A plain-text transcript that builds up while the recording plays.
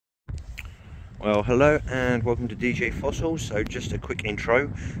Well, hello and welcome to DJ Fossils. So just a quick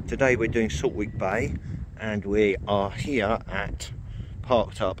intro. Today we're doing Saltwick Bay and we are here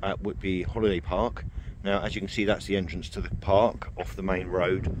parked up at Whitby Holiday Park. Now, as you can see, that's the entrance to the park off the main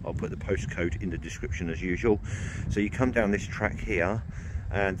road. I'll put the postcode in the description as usual. So you come down this track here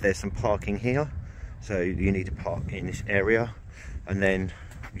and there's some parking here. So you need to park in this area and then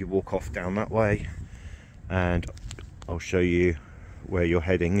you walk off down that way and I'll show you where you're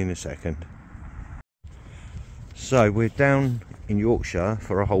heading in a second. So we're down in Yorkshire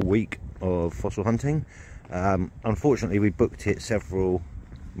for a whole week of fossil hunting. Unfortunately, we booked it several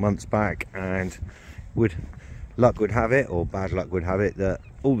months back, and luck would have it, or bad luck would have it, that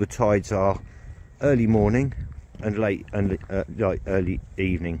all the tides are early morning and late and like early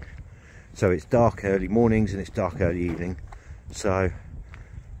evening. So it's dark early mornings and it's dark early evening. So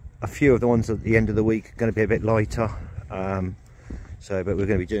a few of the ones at the end of the week are going to be a bit lighter. But we're going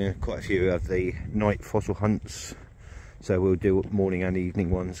to be doing quite a few of the night fossil hunts. So we'll do morning and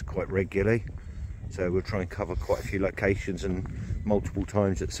evening ones quite regularly. So we'll try and cover quite a few locations and multiple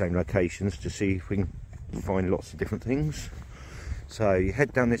times at the same locations to see if we can find lots of different things. So you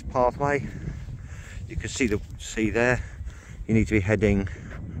head down this pathway. You can see there. You need to be heading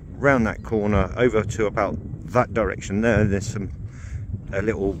round that corner over to about that direction there. There's a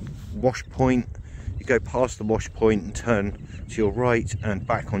little wash point. You go past the wash point and turn to your right and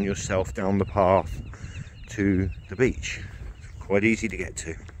back on yourself down the path to the beach. It's quite easy to get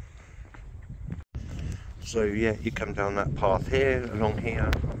to. So yeah, you come down that path here, along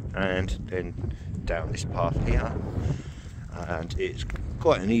here, and then down this path here. And it's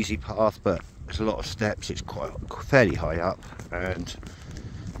quite an easy path, but there's a lot of steps. It's quite fairly high up and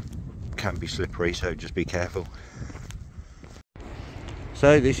can be slippery, so just be careful.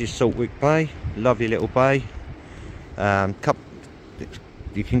 So this is Saltwick Bay, lovely little bay.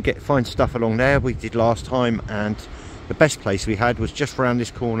 You can find stuff along there. We did last time, and the best place we had was just around this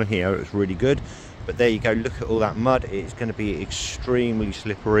corner here. It was really good, but there you go, look at all that mud. It's going to be extremely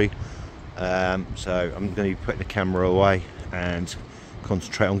slippery. So I'm going to be putting the camera away and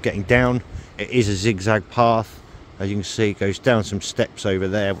concentrate on getting down. It is a zigzag path, as you can see. It goes down some steps over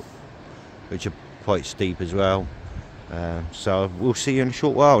there which are quite steep as well. So we'll see you in a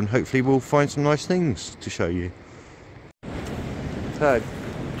short while, and hopefully we'll find some nice things to show you. So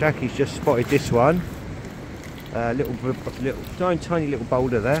Jackie's just spotted this one, little tiny little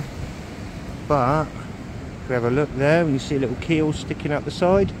boulder there, but if we have a look there, you see a little keel sticking out the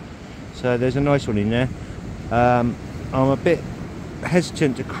side. So there's a nice one in there. I'm a bit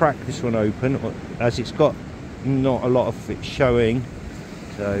hesitant to crack this one open as it's got not a lot of it showing.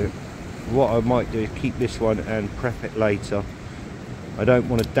 So what I might do is keep this one and prep it later. I don't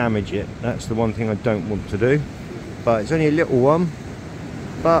want to damage it. That's the one thing I don't want to do. But it's only a little one.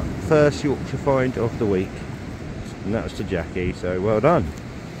 But first Yorkshire find of the week, and that was to Jackie. So well done.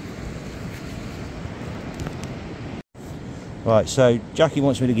 Right, so Jackie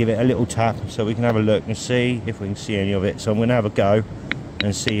wants me to give it a little tap so we can have a look and see if we can see any of it. So I'm going to have a go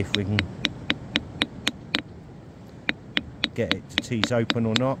and see if we can get it to tease open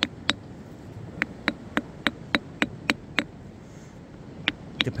or not.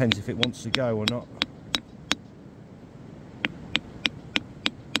 Depends if it wants to go or not.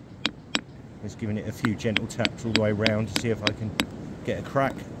 Just giving it a few gentle taps all the way around to see if I can get a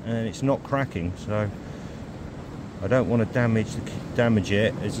crack, and it's not cracking, so I don't want to damage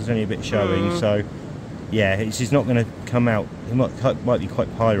it. There's only a bit showing, so yeah, it's not going to come out. It might be quite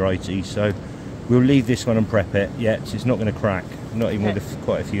pyritey, so we'll leave this one and prep it. Yeah, it's not going to crack, not even with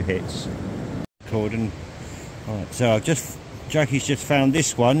quite a few hits. Cordon. Right, so Jackie's just found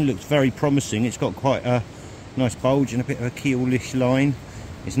this one. Looks very promising. It's got quite a nice bulge and a bit of a keelish line.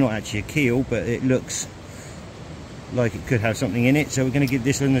 It's not actually a keel, but it looks like it could have something in it. So we're going to give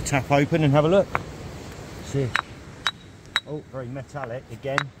this one a tap open and have a look. See. Oh, very metallic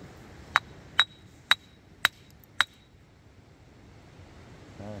again.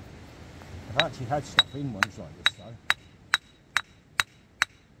 I've actually had stuff in ones like this though.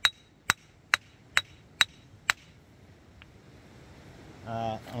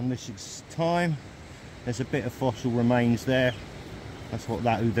 On this time, there's a bit of fossil remains there. That's what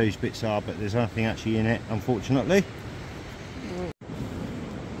those bits are, but there's nothing actually in it, unfortunately.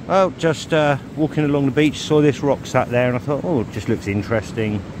 Well, just walking along the beach, saw this rock sat there, and I thought, oh, it just looks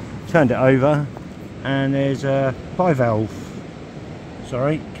interesting. Turned it over, and there's a bivalve.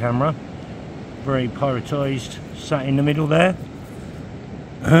 Sorry, camera. Very pyritized, sat in the middle there.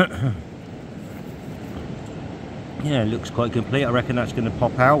 Yeah, it looks quite complete. I reckon that's going to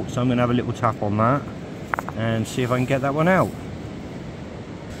pop out, so I'm going to have a little tap on that and see if I can get that one out.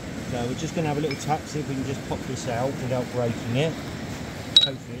 So we're just going to have a little tap, see if we can just pop this out without breaking it.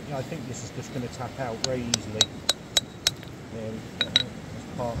 Hopefully, I think this is just going to tap out very easily. There we go,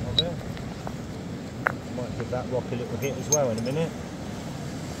 that's part of it. Might give that rock a little hit as well in a minute.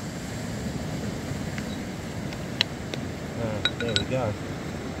 There we go.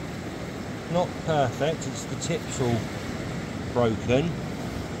 Not perfect, it's the tips all broken,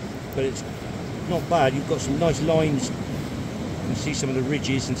 but it's not bad. You've got some nice lines. You can see some of the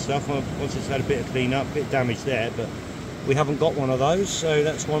ridges and stuff. Once it's had a bit of clean up, a bit of damage there, but we haven't got one of those, so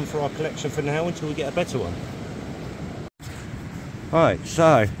that's one for our collection for now until we get a better one. Right,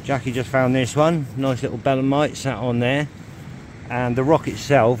 so Jackie just found this one, nice little belemnite sat on there, and the rock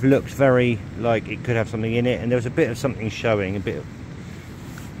itself looked very like it could have something in it, and there was a bit of something showing, a bit of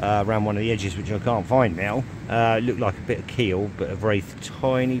around one of the edges, which I can't find now. It looked like a bit of keel, but a very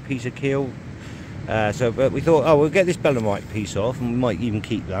tiny piece of keel. But we thought, oh, we'll get this belemnite piece off, and we might even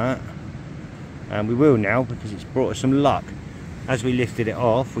keep that. And we will now, because it's brought us some luck. As we lifted it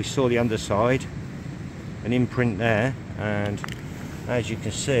off, we saw the underside, an imprint there, and as you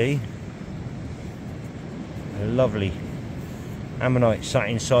can see, a lovely ammonite sat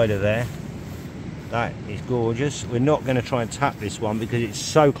inside of there. That is gorgeous. We're not going to try and tap this one because it's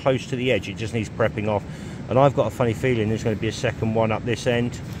so close to the edge, it just needs prepping off. And I've got a funny feeling there's going to be a second one up this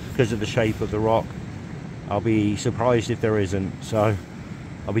end because of the shape of the rock. I'll be surprised if there isn't. So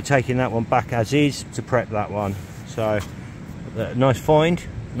I'll be taking that one back as is to prep that one. So nice find.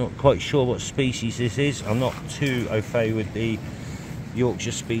 Not quite sure what species this is. I'm not too au fait with the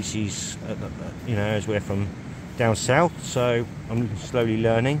Yorkshire species, you know, as we're from down south. So I'm slowly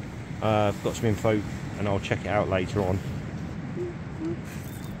learning. I've got some info and I'll check it out later on.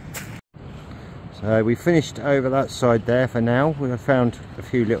 So we finished over that side there for now. We've found a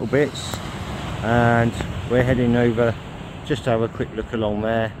few little bits and we're heading over just to have a quick look along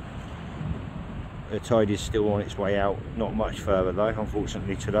there. The tide is still on its way out, not much further though,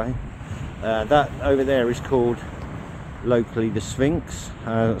 unfortunately today. That over there is called locally the Sphinx.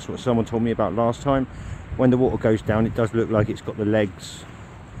 That's what someone told me about last time. When the water goes down, it does look like it's got the legs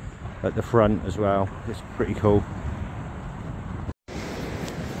at the front as well. It's pretty cool.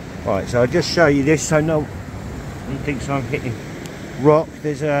 Right, so I'll just show you this so no one thinks I'm hitting rock.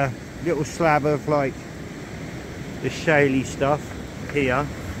 There's a little slab of like the shaly stuff here.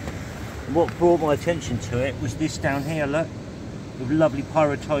 And what brought my attention to it was this down here, look, with lovely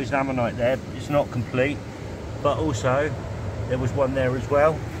pyrotised ammonite there. It's not complete, but also there was one there as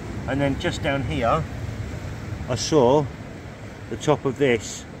well. And then just down here I saw the top of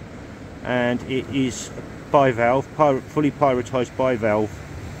this, and it is bivalve, fully pyrotised bivalve,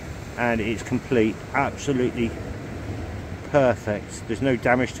 and it's complete, absolutely perfect. There's no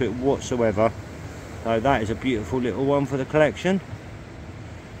damage to it whatsoever. So that is a beautiful little one for the collection.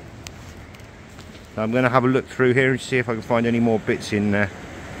 So I'm going to have a look through here and see if I can find any more bits in there.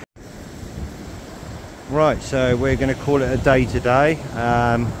 Right, so we're going to call it a day today.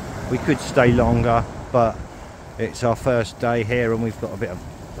 We could stay longer, but it's our first day here and we've got a bit of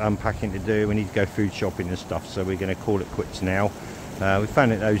unpacking to do. We need to go food shopping and stuff, so we're going to call it quits now. We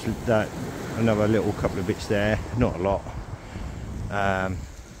found that another little couple of bits there, not a lot,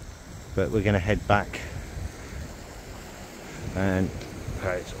 but we're going to head back, and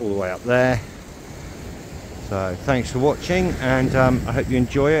it's all the way up there. So thanks for watching, and I hope you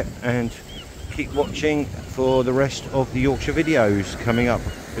enjoy it, and keep watching for the rest of the Yorkshire videos coming up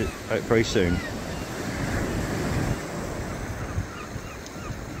very soon.